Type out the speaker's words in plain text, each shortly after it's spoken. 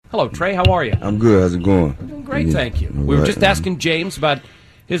Hello, Trey. How are you? I'm good. How's it going? Doing great, thank you. We were just asking James about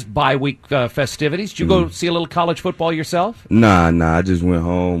his bye-week festivities. Did you go see a little college football yourself? Nah. I just went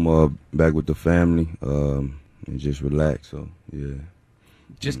home, back with the family, and just relax. So yeah.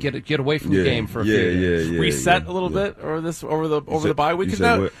 Just get away from the game for a few days. Reset a little bit over the bye week. Is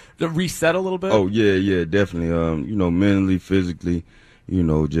that the reset a little bit? Oh yeah, definitely. Mentally, physically,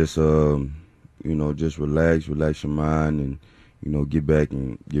 just just relax your mind, and get back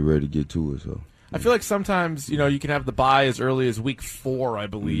and get ready to get to it. So. I feel like sometimes, you can have the bye as early as week 4, I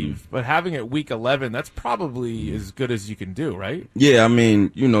believe. But having it week 11, that's probably as good as you can do, right? Yeah, I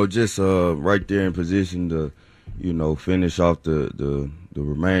mean, just right there in position to, finish off the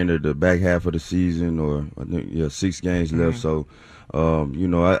remainder, the back half of the season, or I think 6 games left. So,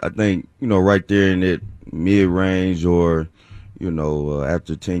 I think, right there in that mid-range or,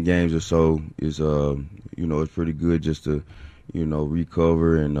 after 10 games or so is, it's pretty good just to,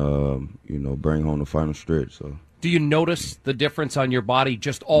 recover and, bring home the final stretch. So, do you notice the difference on your body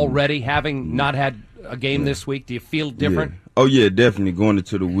just already having not had a game this week? Do you feel different? Yeah. Oh, yeah, definitely. Going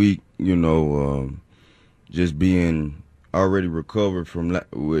into the week, just being already recovered from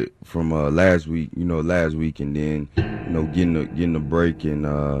last week, and then, getting a break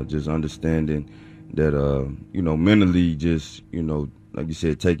and just understanding that, mentally just, like you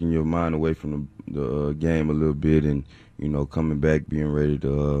said, taking your mind away from the game a little bit and, coming back, being ready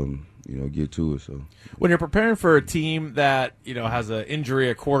to, get to it. So when you're preparing for a team that, has an injury,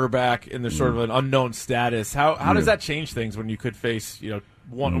 a quarterback, and there's sort of an unknown status, how does that change things when you could face,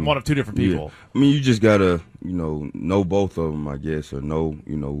 one of two different people? Yeah. I mean, you just gotta, know both of them, I guess, or know,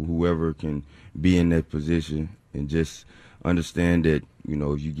 whoever can be in that position, and just understand that,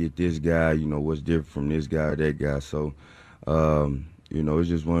 if you get this guy, what's different from this guy or that guy. So, it's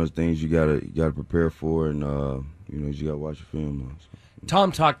just one of the things you gotta prepare for, and you gotta watch your film on. So.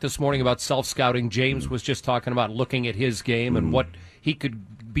 Tom talked this morning about self-scouting. James was just talking about looking at his game and what he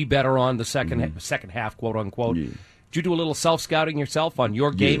could be better on the second half, quote unquote. Yeah. Did you do a little self-scouting yourself on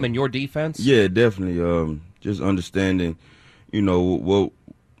your game and your defense? Yeah, definitely. Just understanding,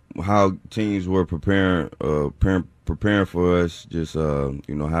 how teams were preparing for us, just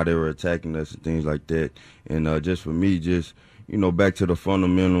how they were attacking us and things like that. And just for me, just back to the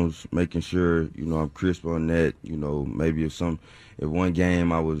fundamentals, making sure I'm crisp on that. Maybe if one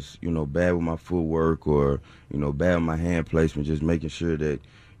game I was bad with my footwork or bad with my hand placement, just making sure that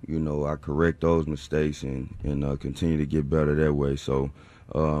I correct those mistakes and continue to get better that way. So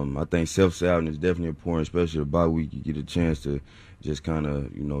I think self-scouting is definitely important, especially the bye week. You get a chance to just kind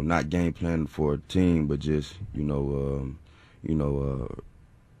of not game plan for a team, but just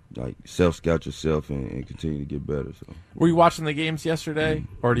like self-scout yourself and continue to get better. So, were you watching the games yesterday,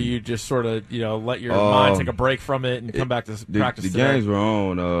 or do you just sort of let your mind take a break from it and come back to practice? The today? Games were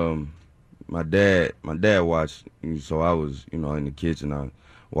on. My dad watched, so I was in the kitchen. I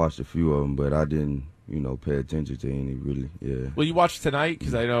watched a few of them, but I didn't pay attention to any really. Yeah. Will you watch tonight?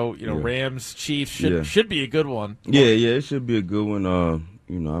 Because I know Rams Chiefs should be a good one. Yeah, it should be a good one.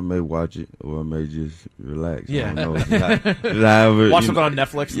 I may watch it or I may just relax. Yeah. I don't know. Watch something on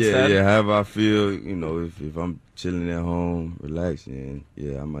Netflix instead. Yeah, however I feel, if I'm chilling at home, relaxing,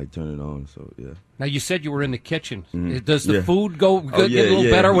 I might turn it on. So, yeah. Now, you said you were in the kitchen. Does the food get a little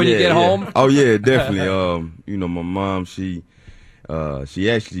better when you get home? Oh, yeah, definitely. My mom, she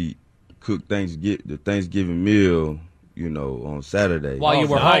actually cooked the Thanksgiving meal, on Saturday. While you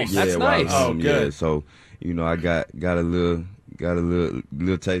were home. Yeah, that's nice. Oh, good. Yeah, so, I got a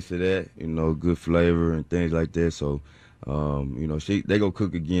little taste of that, good flavor and things like that. So, they go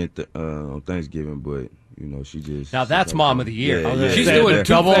cook again on Thanksgiving, but she just now that's Mom of the Year. She's Yeah. doing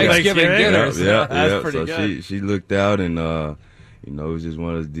double Thanksgiving dinners. Yeah, that's pretty so good. she looked out, and it was just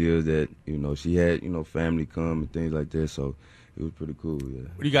one of those deals that she had family come and things like that. So it was pretty cool. Yeah.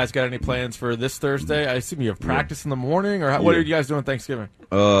 What do you guys got any plans for this Thursday? I assume you have practice in the morning, or what are you guys doing Thanksgiving?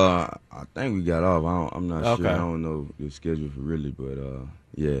 I think we got off. I'm not Okay. sure. I don't know the schedule for really, but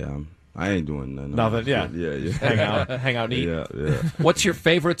I ain't doing nothing. Nothing. Yeah. Hang out, and eat. Yeah. What's your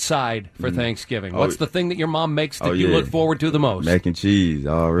favorite side for Thanksgiving? What's the thing that your mom makes that you look forward to the most? Mac and cheese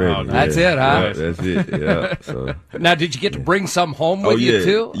already. Oh, that's it, huh? Yeah, that's it. Yeah. So. Now, did you get to bring some home with you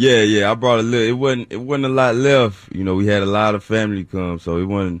too? Yeah. I brought a little. It wasn't a lot left. We had a lot of family come, so it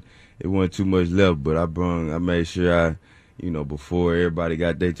wasn't too much left. But I made sure before everybody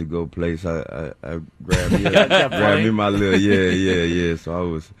got their to-go place, I grabbed me my little yeah.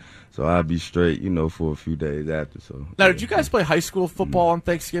 So I'd be straight, for a few days after. So now, did you guys play high school football on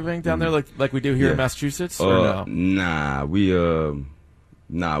Thanksgiving down there, like we do here in Massachusetts? Or no?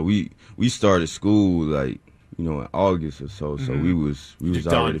 Nah, we started school like in August or so. So we was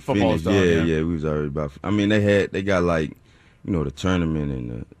Done. already Football's finished. done, Yeah, we was already about. I mean, they got like, the tournament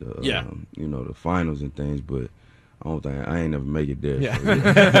and the finals and things, but I ain't never make it there. Yeah. So, I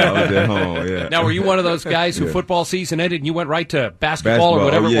was at home. Yeah. Now, were you one of those guys who football season ended and you went right to basketball or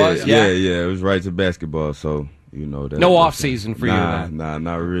whatever it was? Yeah, it was right to basketball. So no off season for you. Nah,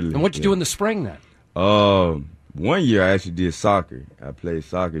 not really. And what'd you do in the spring then? 1 year I actually did soccer. I played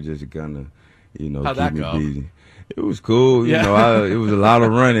soccer just to kind of, How'd keep that me go? busy. It was cool. Yeah. It was a lot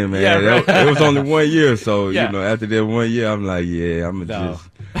of running, man. Yeah, right. It was only 1 year, so Yeah. after that 1 year, I'm like,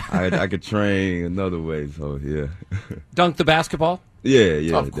 I could train another way. So yeah, Dunk the basketball? yeah.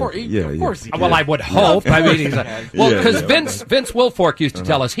 Of course, definitely. of course he can. Well, I would hope. I mean, he's because Yeah. Vince Wilfork used to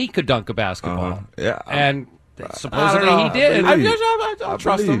tell us he could dunk a basketball. Yeah. And I supposedly don't know. he did. I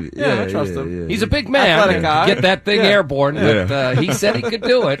trust him. believe it. Yeah, I trust him. Yeah. He's a big man. Athletic guy. Get that thing Yeah. airborne. But he said he could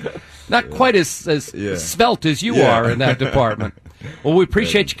do it. Not quite as svelte as you Yeah. are in that department. Well, we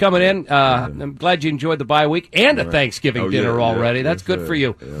appreciate you coming in. I'm glad you enjoyed the bye week and a Thanksgiving dinner already. That's Yes, good sir. for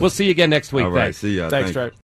you. Yeah. We'll see you again next week. All right, Thanks. see y'all. Thanks, Thank you. Trey.